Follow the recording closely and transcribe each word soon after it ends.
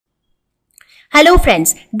Hello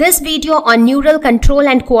friends, this video on Neural Control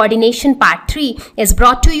and Coordination Part 3 is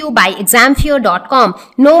brought to you by examfear.com.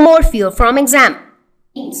 No more fear from exam.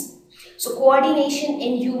 So coordination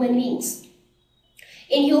in human beings.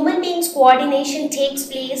 In human beings, coordination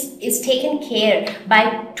is taken care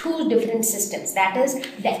by two different systems. That is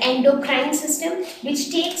the endocrine system,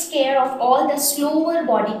 which takes care of all the slower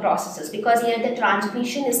body processes, because here the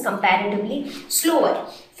transmission is comparatively slower.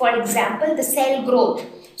 For example, the cell growth.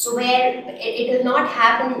 So where it will not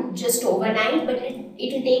happen just overnight, but it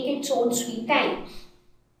will take its own sweet time.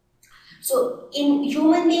 So in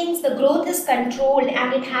human beings, the growth is controlled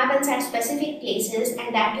and it happens at specific places,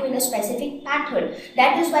 and that too in a specific pattern.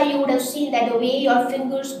 That is why you would have seen that the way your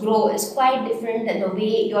fingers grow is quite different than the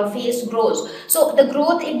way your face grows. So the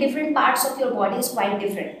growth in different parts of your body is quite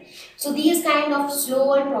different. So these kind of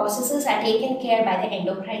slower processes are taken care by the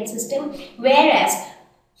endocrine system, whereas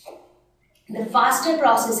the faster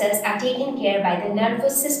processes are taken care by the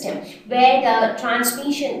nervous system, where the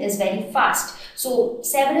transmission is very fast. So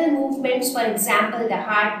several movements, for example, the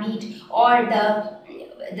heartbeat, or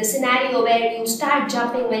the scenario where you start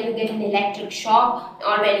jumping when you get an electric shock,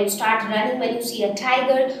 or when you start running when you see a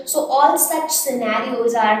tiger. So all such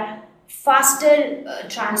scenarios are faster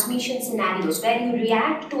transmission scenarios, where you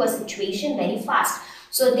react to a situation very fast.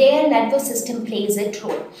 So their nervous system plays a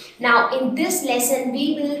role. Now in this lesson,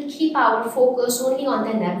 we will keep our focus only on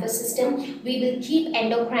the nervous system. We will keep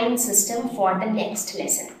endocrine system for the next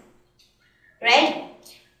lesson. Right?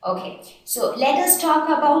 Okay. So let us talk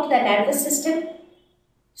about the nervous system.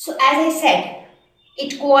 So as I said,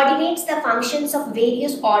 it coordinates the functions of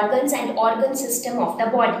various organs and organ system of the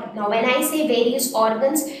body. Now when I say various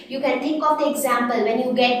organs, you can think of the example when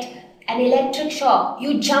you get an electric shock,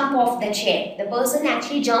 you jump off the chair. The person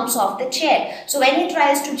actually jumps off the chair. So when he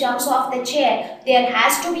tries to jump off the chair, there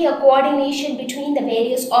has to be a coordination between the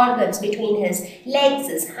various organs, between his legs,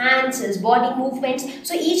 his hands, his body movements.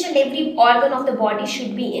 So each and every organ of the body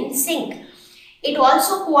should be in sync. It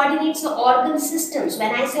also coordinates the organ systems.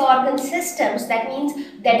 When I say organ systems, that means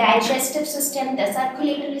the digestive system, the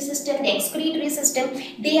circulatory system, the excretory system.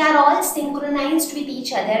 They are all synchronized with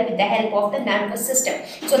each other with the help of the nervous system.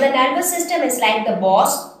 So the nervous system is like the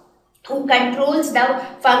boss who controls the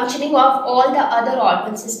functioning of all the other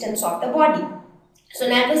organ systems of the body. So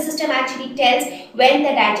nervous system actually tells when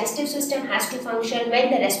the digestive system has to function, when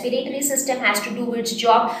the respiratory system has to do its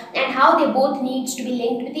job, and how they both needs to be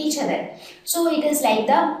linked with each other. So it is like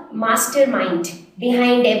the mastermind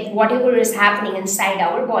behind whatever is happening inside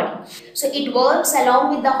our body. So it works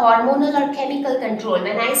along with the hormonal or chemical control.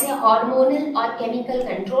 When I say hormonal or chemical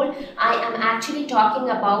control, I am actually talking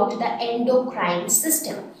about the endocrine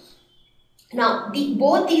system. Now,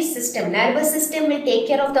 both these systems, nervous system will take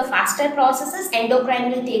care of the faster processes,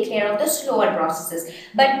 endocrine will take care of the slower processes.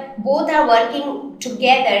 But both are working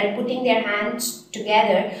together, putting their hands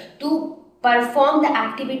together to perform the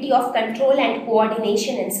activity of control and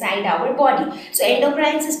coordination inside our body. So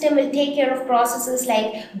endocrine system will take care of processes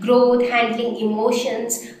like growth, handling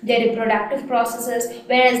emotions, the reproductive processes,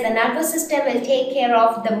 whereas the nervous system will take care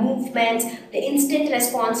of the movements, the instant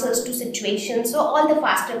responses to situations, so all the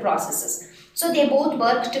faster processes. So they both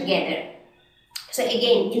work together. So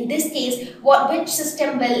again, in this case, which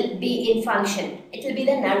system will be in function? It will be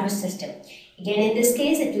the nervous system. Again, in this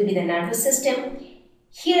case, it will be the nervous system.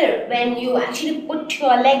 Here, when you actually put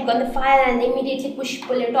your leg on the fire and immediately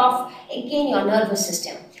pull it off, again your nervous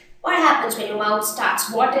system. What happens when your mouth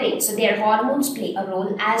starts watering? So their hormones play a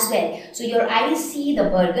role as well. So your eyes see the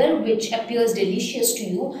burger, which appears delicious to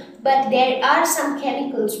you, but there are some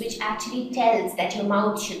chemicals which actually tells that your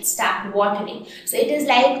mouth should start watering. So it is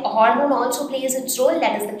like a hormone also plays its role,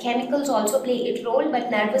 that is the chemicals also play its role,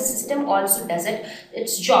 but nervous system also does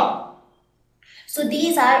its job. So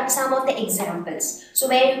these are some of the examples. So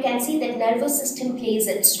where you can see that nervous system plays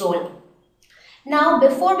its role. Now,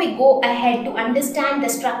 before we go ahead to understand the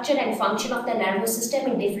structure and function of the nervous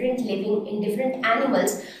system in different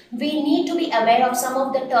animals, we need to be aware of some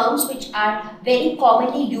of the terms which are very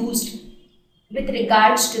commonly used with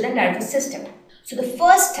regards to the nervous system. So the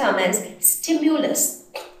first term is stimulus.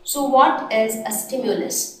 So what is a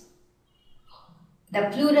stimulus? The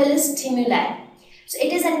plural is stimuli. So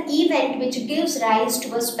it is an event which gives rise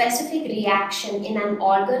to a specific reaction in an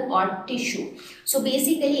organ or tissue. So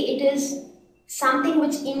basically it is something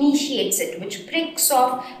which initiates it, which pricks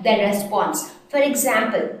off the response. For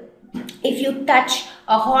example, if you touch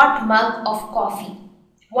a hot mug of coffee,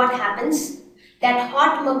 what happens? That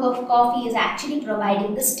hot mug of coffee is actually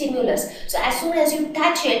providing the stimulus. So as soon as you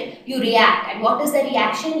touch it, you react. And what is the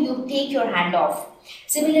reaction? You take your hand off.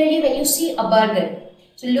 Similarly, when you see a burger,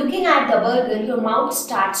 So looking at the burger, your mouth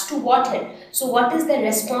starts to water. So what is the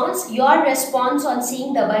response? Your response on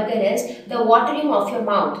seeing the burger is the watering of your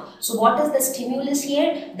mouth. So what is the stimulus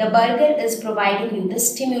here? The burger is providing you the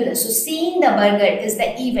stimulus. So seeing the burger is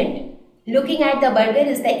the event. Looking at the burger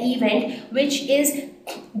is the event which is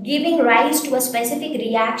giving rise to a specific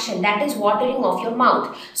reaction, that is watering of your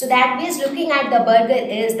mouth. So that means looking at the burger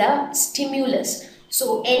is the stimulus.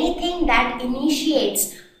 So anything that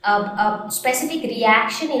initiates a specific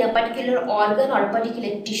reaction in a particular organ or a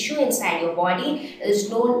particular tissue inside your body is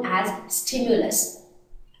known as stimulus.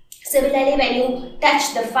 Similarly, when you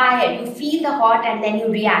touch the fire, you feel the hot and then you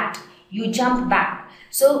react, you jump back.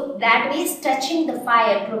 So that means touching the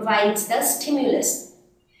fire provides the stimulus.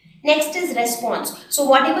 Next is response. So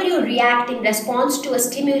whatever you react in response to a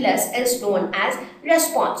stimulus is known as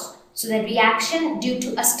response. So the reaction due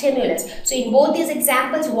to a stimulus. So in both these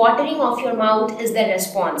examples, watering of your mouth is the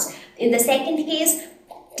response. In the second case,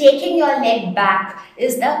 taking your leg back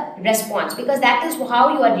is the response, because that is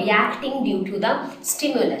how you are reacting due to the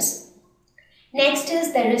stimulus. Next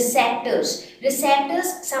is the receptors.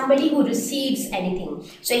 Receptors, somebody who receives anything.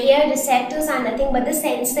 So here receptors are nothing but the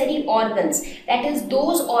sensory organs. That is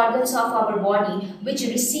those organs of our body which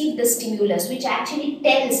receive the stimulus, which actually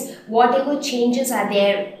tells whatever changes are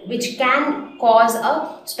there which can cause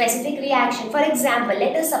a specific reaction. For example,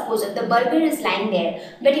 let us suppose that the burger is lying there,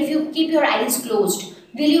 but if you keep your eyes closed,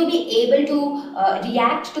 will you be able to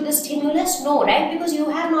react to the stimulus? No, right? Because you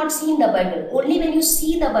have not seen the burger. Only when you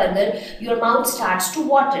see the burger, your mouth starts to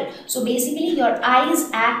water. So basically, your eyes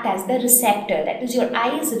act as the receptor. That is, your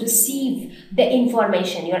eyes receive the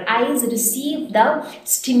information. Your eyes receive the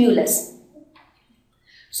stimulus.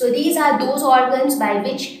 So these are those organs by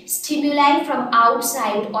which stimuli from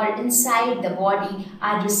outside or inside the body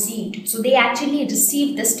are received. So they actually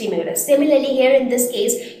receive the stimulus. Similarly, here in this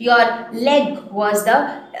case, your leg was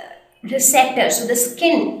the receptor. So the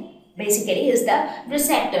skin basically is the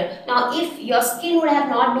receptor. Now, if your skin would have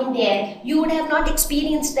not been there, you would have not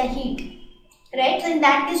experienced the heat, right? So in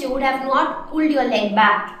that case, you would have not pulled your leg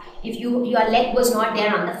back if your leg was not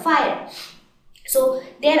there on the fire. So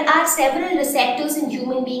there are several receptors in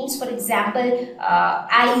human beings. For example,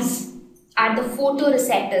 eyes are the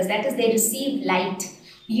photoreceptors, that is, they receive light.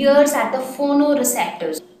 Ears are the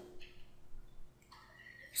phonoreceptors.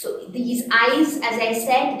 So these eyes, as I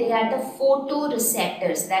said, they are the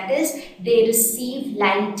photoreceptors, that is, they receive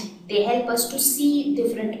light. They help us to see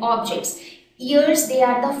different objects. Ears, they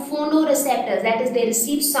are the phonoreceptors, that is, they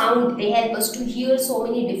receive sound. They help us to hear so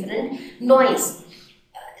many different noise.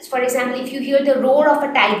 For example, if you hear the roar of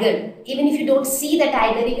a tiger, even if you don't see the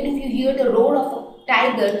tiger, even if you hear the roar of a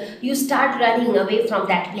tiger, you start running away from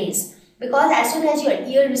that place. Because as soon as your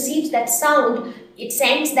ear receives that sound, it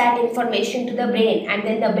sends that information to the brain, and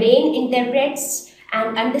then the brain interprets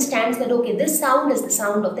and understands that, okay, this sound is the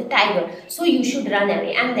sound of the tiger, so you should run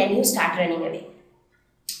away, and then you start running away.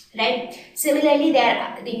 Right? Similarly,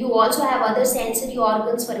 you also have other sensory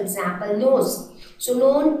organs, for example, nose. So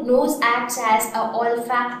nose acts as a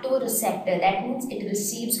olfactoreceptor, that means it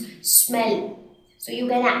receives smell. So you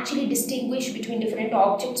can actually distinguish between different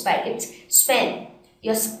objects by its smell.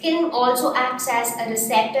 Your skin also acts as a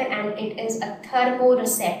receptor, and it is a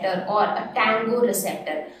thermoreceptor or a tango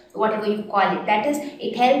receptor, whatever you call it. That is,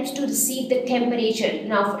 it helps to receive the temperature.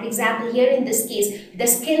 Now, for example, here in this case, the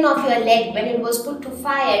skin of your leg, when it was put to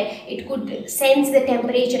fire, it could sense the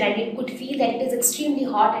temperature and it could feel that it is extremely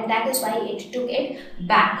hot, and that is why it took it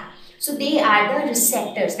back. So they are the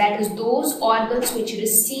receptors, that is, those organs which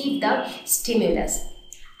receive the stimulus.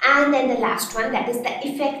 And then the last one, that is the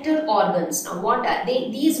effector organs. Now what are they?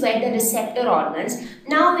 These were the receptor organs.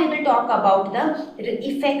 Now we will talk about the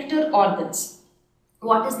effector organs.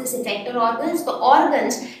 What is this effector organs? The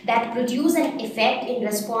organs that produce an effect in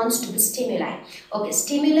response to the stimuli. Okay,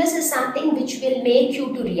 stimulus is something which will make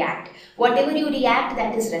you to react. Whatever you react,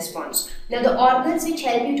 that is response. Now the organs which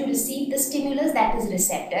help you to receive the stimulus, that is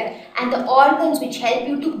receptor, and the organs which help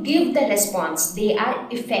you to give the response, they are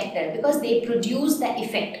effector, because they produce the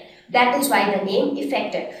effect. That is why the name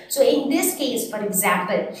effector. So in this case, for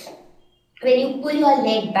example, when you pull your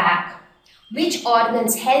leg back, which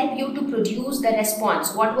organs help you to produce the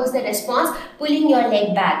response? What was the response? Pulling your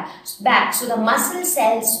leg back. So the muscle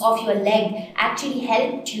cells of your leg actually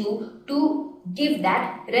helped you to give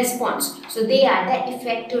that response. So they are the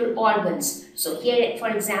effector organs. So here, for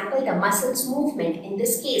example, the muscles movement in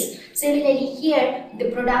this case. Similarly here,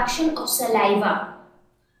 the production of saliva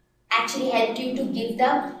actually helped you to give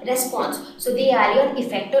the response. So they are your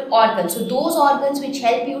effector organs. So those organs which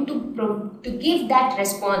help you to give that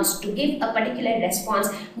response, to give a particular response,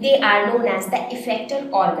 they are known as the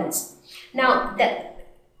effector organs. Now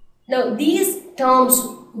Now, these terms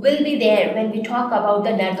will be there when we talk about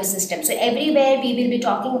the nervous system. So, everywhere we will be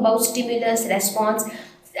talking about stimulus, response,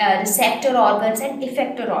 receptor organs and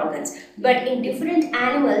effector organs. But in different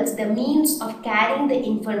animals, the means of carrying the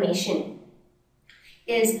information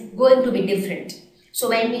is going to be different. So,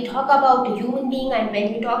 when we talk about a human being and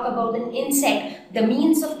when we talk about an insect, the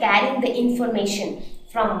means of carrying the information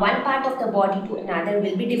from one part of the body to another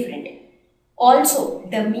will be different. Also,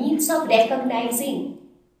 the means of recognizing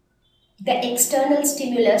the external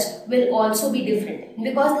stimulus will also be different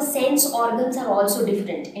because the sense organs are also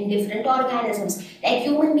different in different organisms. Like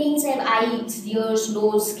human beings have eyes, ears,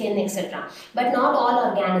 nose, skin, etc. But not all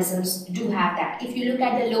organisms do have that. If you look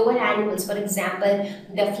at the lower animals, for example,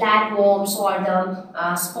 the flatworms or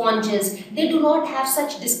the sponges, they do not have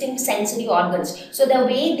such distinct sensory organs. So the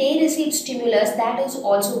way they receive stimulus, that is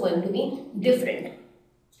also going to be different.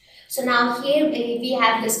 So now here we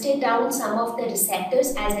have listed down some of the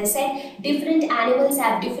receptors. As I said, different animals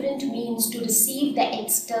have different means to receive the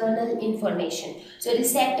external information. So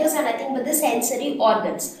receptors are nothing but the sensory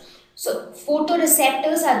organs. So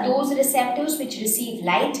photoreceptors are those receptors which receive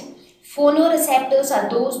light. Phonoreceptors are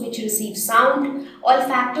those which receive sound.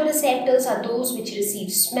 Olfactoreceptors are those which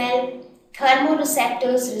receive smell.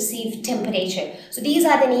 Thermoreceptors receive temperature. So these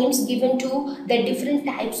are the names given to the different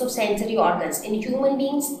types of sensory organs. In human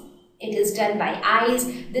beings, it is done by eyes,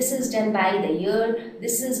 this is done by the ear,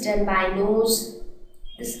 this is done by nose,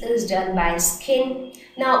 this is done by skin.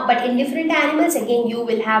 Now, but in different animals, again, you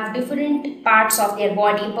will have different parts of their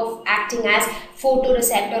body acting as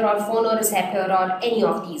photoreceptor or phonoreceptor or any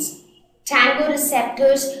of these.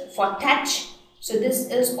 Tangoreceptors for touch. So this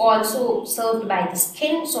is also served by the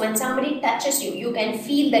skin. So when somebody touches you, you can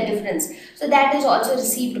feel the difference. So that is also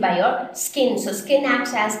received by your skin. So skin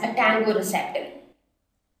acts as a tangoreceptor.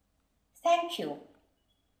 Thank you.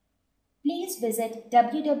 Please visit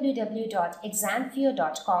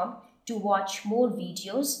www.examfear.com to watch more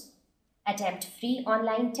videos, attempt free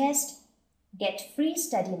online test, get free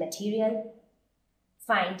study material,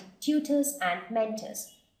 find tutors and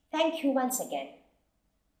mentors. Thank you once again.